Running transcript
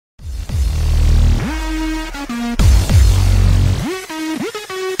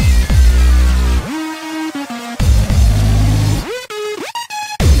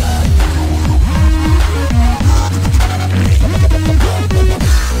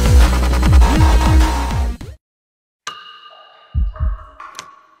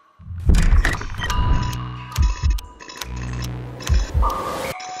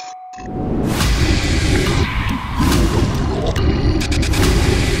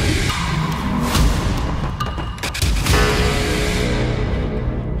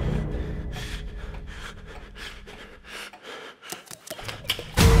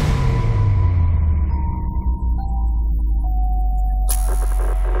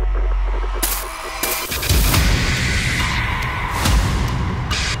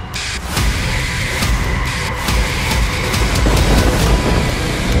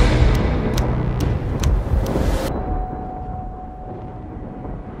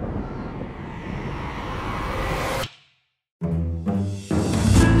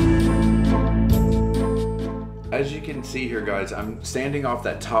as you can see here, guys, I'm sanding off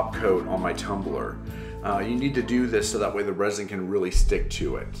that top coat on my tumbler. You need to do this so that way the resin can really stick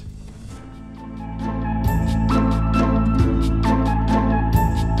to it.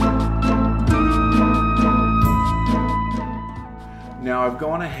 Now I've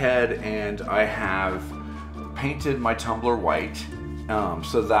gone ahead and I have painted my tumbler white,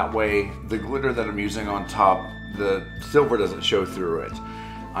 so that way the glitter that I'm using on top, the silver doesn't show through it.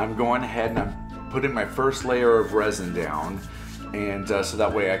 I'm going ahead and I'm putting my first layer of resin down, and so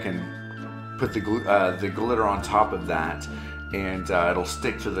that way I can put the glitter on top of that, and it'll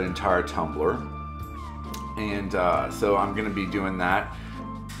stick to the entire tumbler. And so I'm going to be doing that.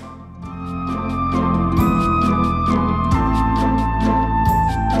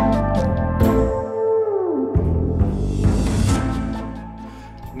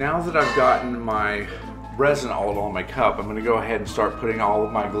 Now that I've gotten my resin all on my cup, I'm going to go ahead and start putting all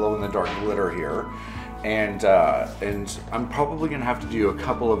of my glow-in-the-dark glitter here, and I'm probably going to have to do a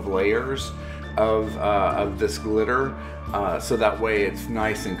couple of layers of this glitter, so that way it's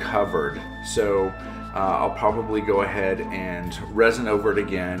nice and covered. So I'll probably go ahead and resin over it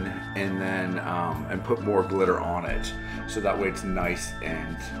again, and then and put more glitter on it, so that way it's nice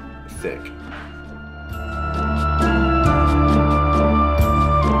and thick.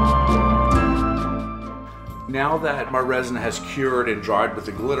 Now that my resin has cured and dried with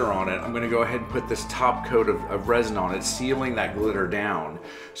the glitter on it, I'm going to go ahead and put this top coat of resin on it, sealing that glitter down,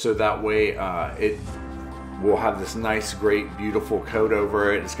 so that way it will have this nice, great, beautiful coat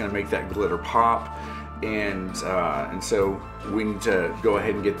over it. It's going to make that glitter pop, and so we need to go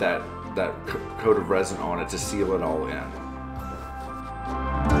ahead and get that coat of resin on it to seal it all in.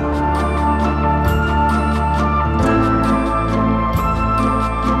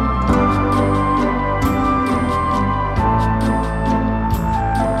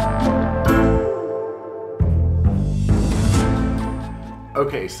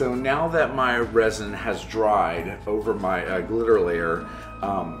 Okay, so now that my resin has dried over my glitter layer,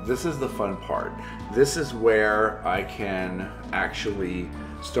 this is the fun part. This is where I can actually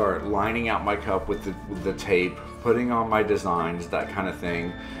start lining out my cup with the tape, putting on my designs, that kind of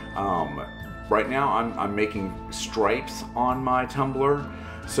thing. Right now I'm making stripes on my tumbler,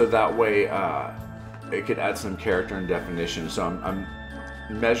 so that way it could add some character and definition. So I'm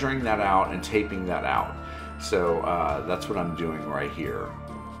measuring that out and taping that out. So that's what I'm doing right here.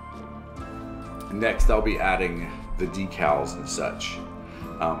 Next, I'll be adding the decals and such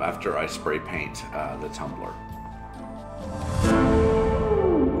after I spray paint the tumbler.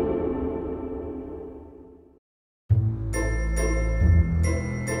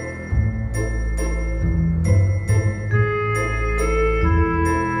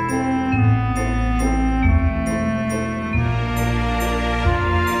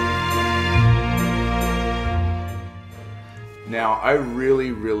 Now, I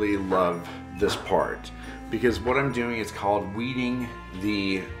really love this part, because what I'm doing is called weeding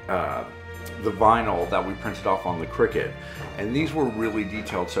the vinyl that we printed off on the CriCut, and these were really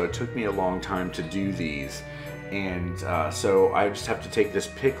detailed, so it took me a long time to do these, and so I just have to take this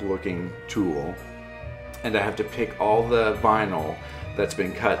pick looking tool, and I have to pick all the vinyl that's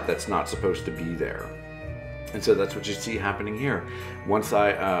been cut that's not supposed to be there. And so that's what you see happening here. Once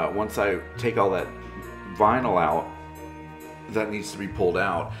I take all that vinyl out that needs to be pulled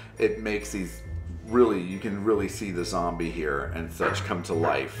out, it makes these really, you can really see the zombie here and such come to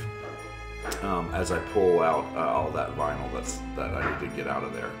life as I pull out all that vinyl that I need to get out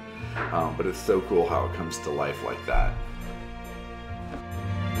of there. But it's so cool how it comes to life like that.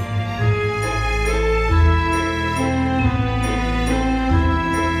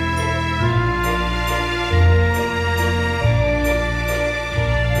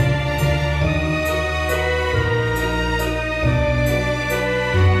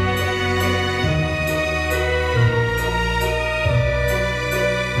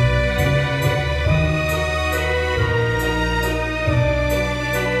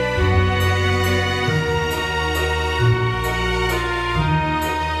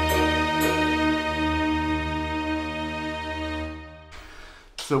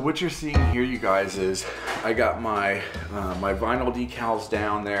 So what you're seeing here, you guys, is I got my my vinyl decals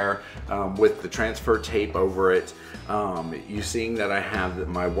down there with the transfer tape over it. You're seeing that I have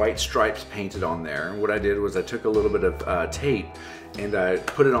my white stripes painted on there. And what I did was I took a little bit of tape and I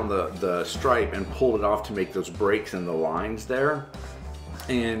put it on the stripe and pulled it off to make those breaks in the lines there.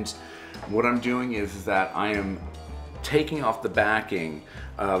 And what I'm doing is that I am taking off the backing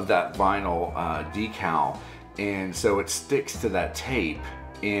of that vinyl decal, and so it sticks to that tape.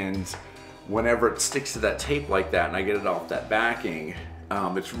 And whenever it sticks to that tape like that and I get it off that backing,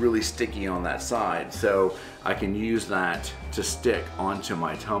 it's really sticky on that side, so I can use that to stick onto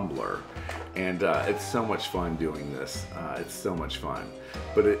my tumbler. And it's so much fun doing this. It's so much fun,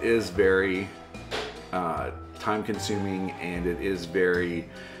 but it is very time consuming, and it is very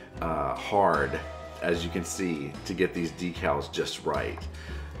hard, as you can see, to get these decals just right.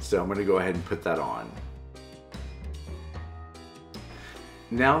 So I'm going to go ahead and put that on.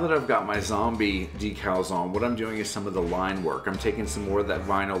 Now that I've got my zombie decals on, what I'm doing is some of the line work. I'm taking some more of that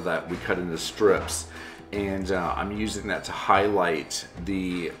vinyl that we cut into strips, and I'm using that to highlight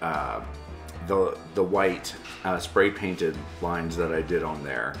the white spray painted lines that I did on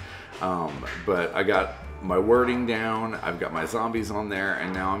there. But I got my wording down, I've got my zombies on there,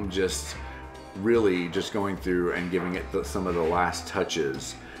 and now I'm just really just going through and giving it some of the last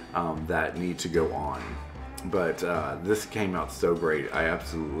touches that need to go on. But this came out so great. I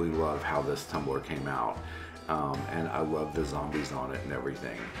absolutely love how this tumbler came out, and I love the zombies on it and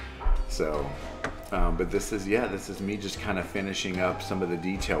everything. So, but this is me just kind of finishing up some of the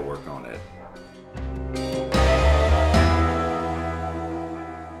detail work on it.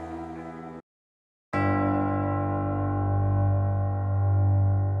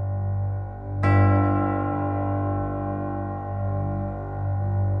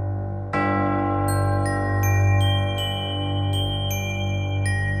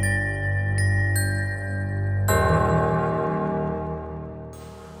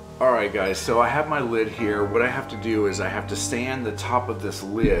 Alright guys, so I have my lid here. What I have to do is I have to sand the top of this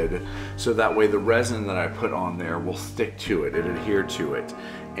lid so that way the resin that I put on there will stick to it, it'll adhere to it.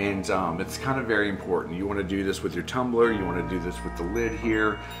 And it's kind of very important. You want to do this with your tumbler, you want to do this with the lid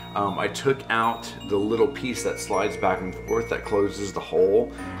here. I took out the little piece that slides back and forth that closes the hole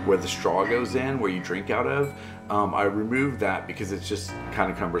where the straw goes in, where you drink out of. I removed that because it's just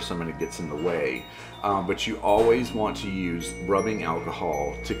kind of cumbersome and it gets in the way. But you always want to use rubbing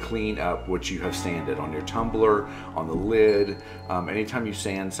alcohol to clean up what you have sanded on your tumbler, on the lid. Anytime you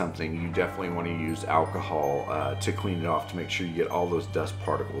sand something, you definitely want to use alcohol to clean it off, to make sure you get all those dust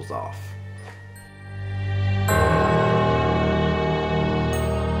particles off.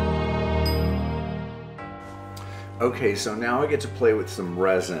 Okay, so now I get to play with some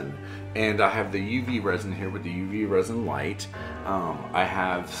resin, and I have the UV resin here with the UV resin light. I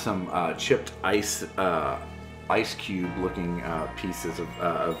have some chipped ice cube looking pieces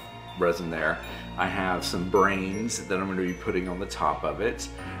of resin there. I have some brains that I'm going to be putting on the top of it.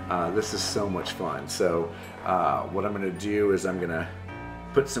 This is so much fun. So what I'm going to do is I'm going to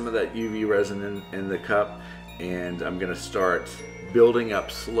put some of that UV resin in the cup, and I'm going to start building up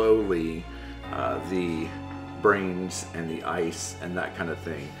slowly the brains and the ice and that kind of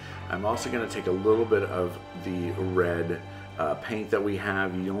thing. I'm also going to take a little bit of the red paint that we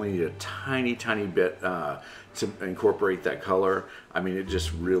have. You only need a tiny bit to incorporate that color. I mean, it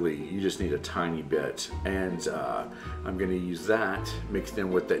just really, you just need a tiny bit. And I'm going to use that mixed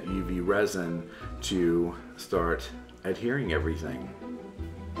in with that UV resin to start adhering everything.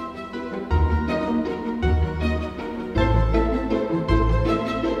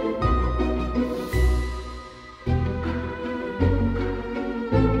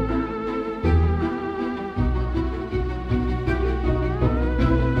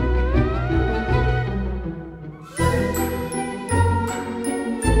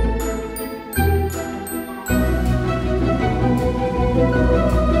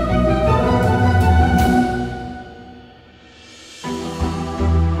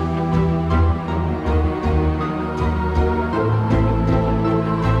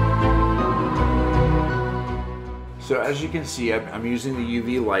 So as you can see, I'm using the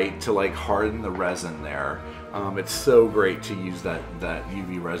UV light to like harden the resin there. It's so great to use that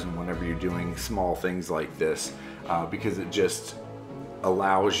UV resin whenever you're doing small things like this, because it just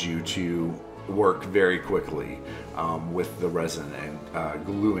allows you to work very quickly with the resin and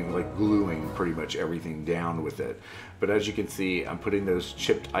gluing pretty much everything down with it. But as you can see, I'm putting those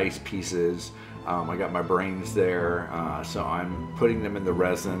chipped ice pieces. I got my brains there, so I'm putting them in the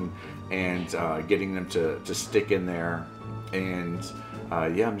resin and getting them to stick in there. And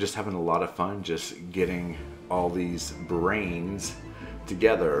yeah, I'm just having a lot of fun just getting all these brains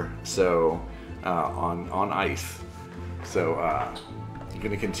together, so on ice. So I'm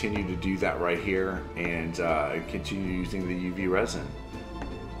going to continue to do that right here and continue using the UV resin.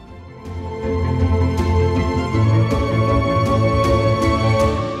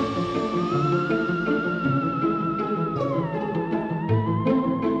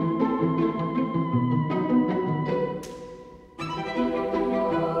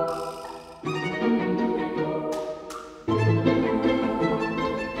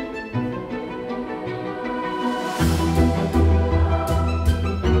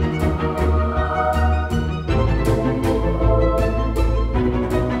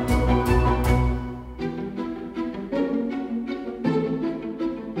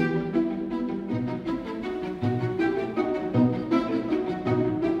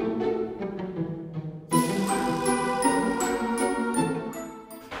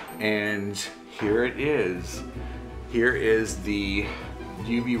 here it is. Here is the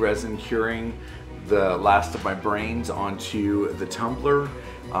UV resin curing the last of my brains onto the tumbler.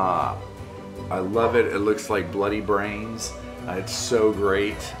 I love it. It looks like bloody brains. It's so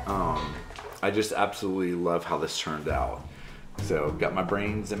great. I just absolutely love how this turned out. So got my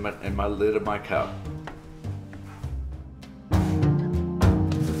brains in my lid of my cup.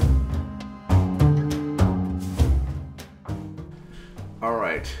 All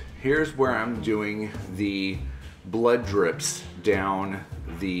right, here's where I'm doing the blood drips down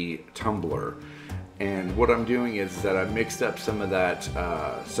the tumbler. And what I'm doing is that I mixed up some of that,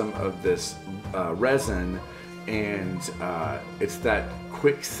 some of this resin, and it's that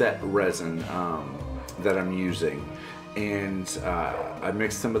quick set resin that I'm using. And I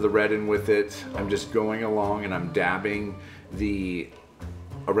mixed some of the red in with it. I'm just going along and I'm dabbing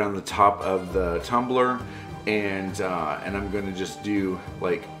around the top of the tumbler, and I'm going to just do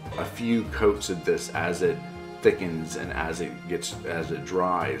like a few coats of this as it thickens and as it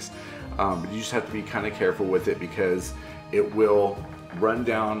dries. But you just have to be kind of careful with it because it will run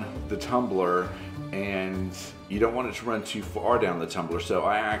down the tumbler, and you don't want it to run too far down the tumbler. So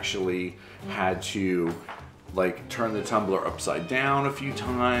I actually had to like turn the tumbler upside down a few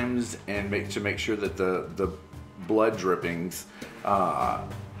times and make sure that the blood drippings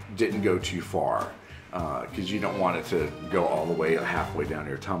didn't go too far, because you don't want it to go all the way halfway down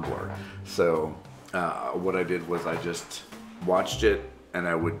your tumbler. So what I did was I just watched it, and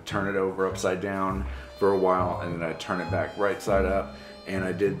I would turn it over upside down for a while, and then I'd turn it back right side up, and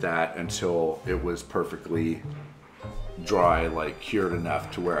I did that until it was perfectly dry, like cured enough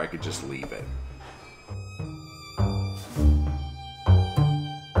to where I could just leave it.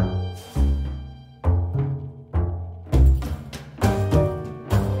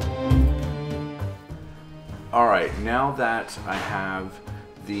 All right, now that I have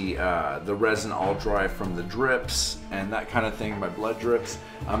the resin all dry from the drips and that kind of thing, my blood drips,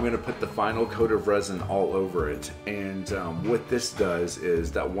 I'm gonna put the final coat of resin all over it. And what this does is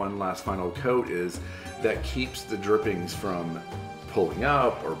that one last final coat is that keeps the drippings from pulling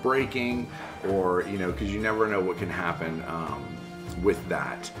up or breaking, or, you know, because you never know what can happen with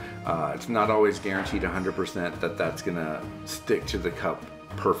that. It's not always guaranteed 100% that that's gonna stick to the cup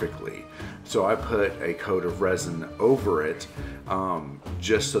perfectly. So I put a coat of resin over it,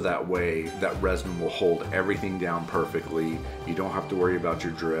 just so that way that resin will hold everything down perfectly. You don't have to worry about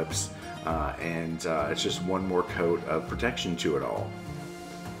your drips, and it's just one more coat of protection to it all.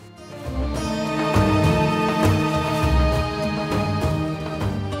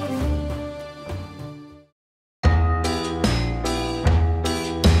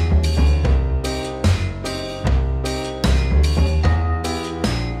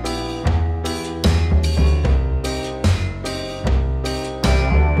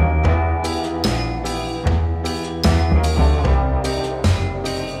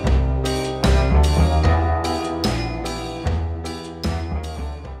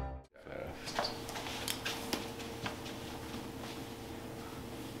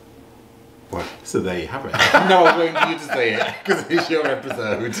 So there you have it. No, I'm waiting for you to say it because it's your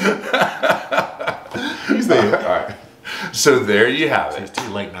episode. You say it. All right. So there you have it. It's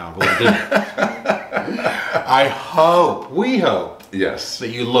too late now. But we did it. I hope, we hope, yes,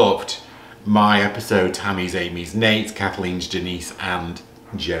 that you loved my episode, Tammy's, Amy's, Nate's, Kathleen's, Janice, and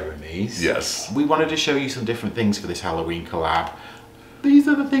Jeremy's. Yes. We wanted to show you some different things for this Halloween collab. These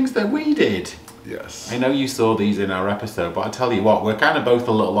are the things that we did. Yes. I know you saw these in our episode, but I tell you what, we're kind of both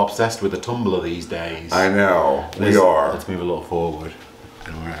a little obsessed with the Tumbler these days. I know, we are. Let's move a little forward.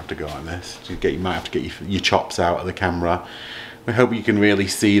 And we're going to have to go on this. You might have to get your chops out of the camera. We hope you can really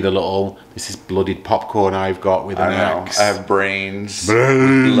see the little, this is blooded popcorn I've got with an axe. I have brains.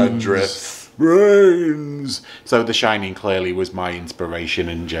 Blood drips. Brains. So The Shining clearly was my inspiration,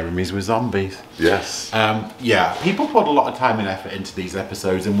 and Jeremy's was zombies. Yes. Yeah, people put a lot of time and effort into these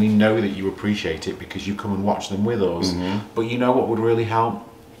episodes, and we know that you appreciate it because you come and watch them with us. But you know what would really help?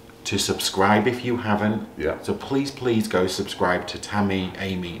 To subscribe if you haven't. Yeah. So please go subscribe to Tammy,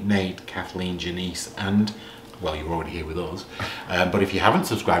 Amy, Nate, Kathleen, Janice, and, well, you're already here with us. But if you haven't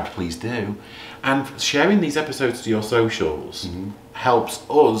subscribed, please do. And sharing these episodes to your socials helps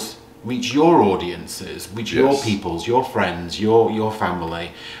us reach your audiences, reach your peoples, your friends, your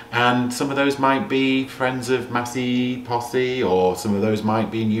family. And some of those might be friends of Masse Posse, or some of those might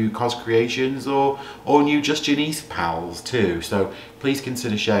be new Cos Creations, or new Just Janice pals too. So please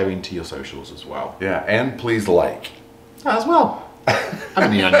consider sharing to your socials as well. Yeah, and please like. As well. I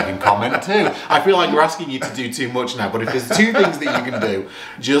mean, you can comment too. I feel like we're asking you to do too much now, but if there's 2 things that you can do,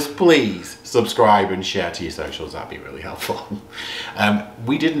 just please subscribe and share to your socials. That'd be really helpful.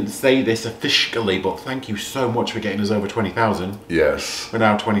 We didn't say this officially, but thank you so much for getting us over 20,000. Yes. We're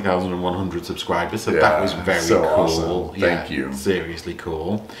now 20,100 subscribers, so that was very so cool. Awesome. Thank you. Seriously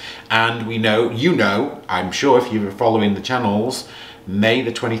cool. And we know, I'm sure if you're following the channels, May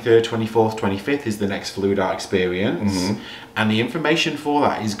the 23rd, 24th, 25th is the next Fluid Art experience. And the information for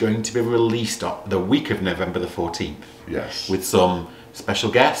that is going to be released the week of November the 14th. Yes. With some special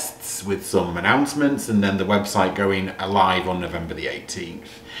guests, with some announcements, and then the website going live on November the 18th.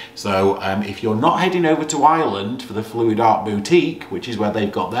 So if you're not heading over to Ireland for the Fluid Art Boutique, which is where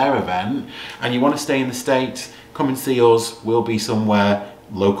they've got their event, and you want to stay in the States, come and see us. We'll be somewhere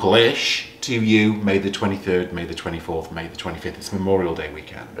local-ish to you, May the 23rd, May the 24th, May the 25th. It's Memorial Day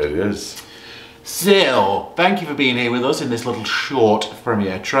weekend. It is. So, thank you for being here with us in this little short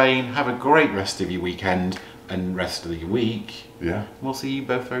premiere train. Have a great rest of your weekend and rest of your week. Yeah. We'll see you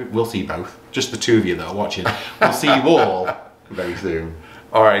both. We'll see you both. Just the 2 of you that are watching. We'll see you all very soon.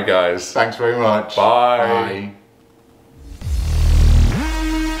 All right, guys. Thanks very much. Bye. Bye.